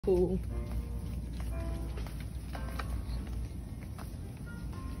Cool.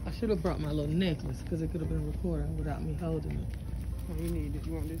 I should have brought my little necklace because it could have been recording without me holding it. Oh, you need it.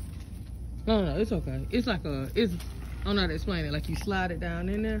 You want this? No, it's okay. It's like a, I don't know how to explain it. Like you slide it down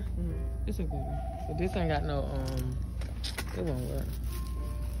in there. It's okay. But this ain't got no, it won't work.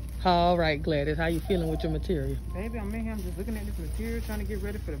 All right, Gladys, how you feeling with your material? Baby, I'm in here. I'm just looking at this material, trying to get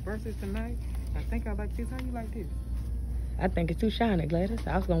ready for the verses tonight. I think I like this. How you like this? I think it's too shiny, Gladys.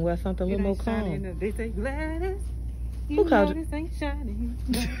 I was gonna wear something a little more calm. They say, Gladys, who called you? This ain't shiny.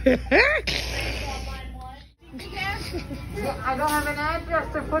 I don't have an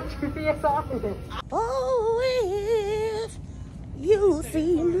address to put GPS office. Oh, if you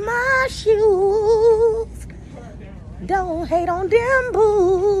see my shoes, don't hate on them,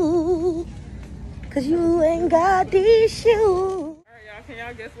 boo, cause you ain't got these shoes. All right, y'all, can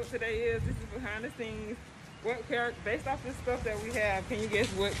y'all guess what today is? This is behind the scenes. What character, based off the stuff that we have, can you guess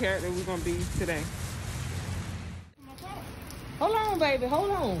what character we're gonna be today? Hold on, baby,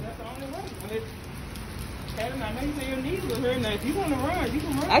 hold on. That's the only way. Kevin, I know you say your knees were hurting. Now, if you wanna run, you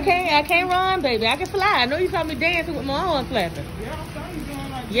can run. I can't run, baby. I can fly. I know you saw me dancing with my arms flapping. Yeah, I'm sorry you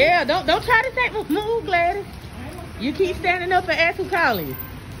doing like yeah, don't try to take my move, Gladys. You keep standing up and ask who calling you.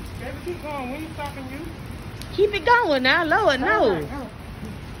 Baby, keep going. When you stopping you? Keep it going now, Lord, no. Right.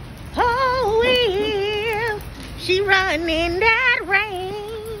 Oh, if she run in that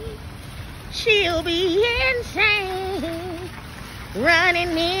rain, she'll be insane.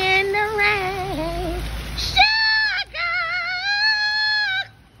 Running in the rain. Sugar!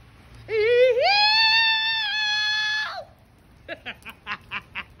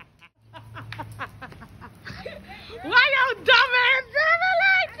 Why your dumb ass driving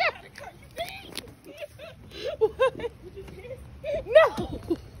like that? No!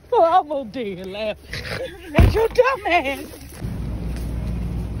 Oh, I'm gonna dig and laugh. That's your dumb ass.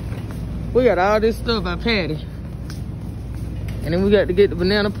 We got all this stuff by Pattie. And then we got to get the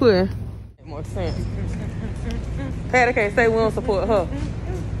banana pudding. Make more sense. Pattie can't say we don't support her.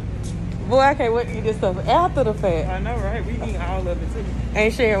 Boy, I can't wait to eat this stuff after the fact. I know, right? We eat all of it too.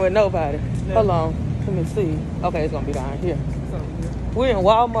 Ain't sharing with nobody. No. Hold on. Let me see. Okay, it's gonna be down here. So, yeah. We're in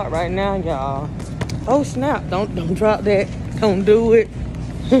Walmart right now, y'all. Oh snap! Don't drop that. Don't do it.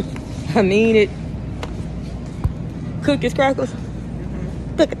 I mean it. Cookies, crackers.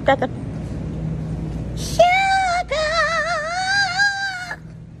 Cracker. Shit.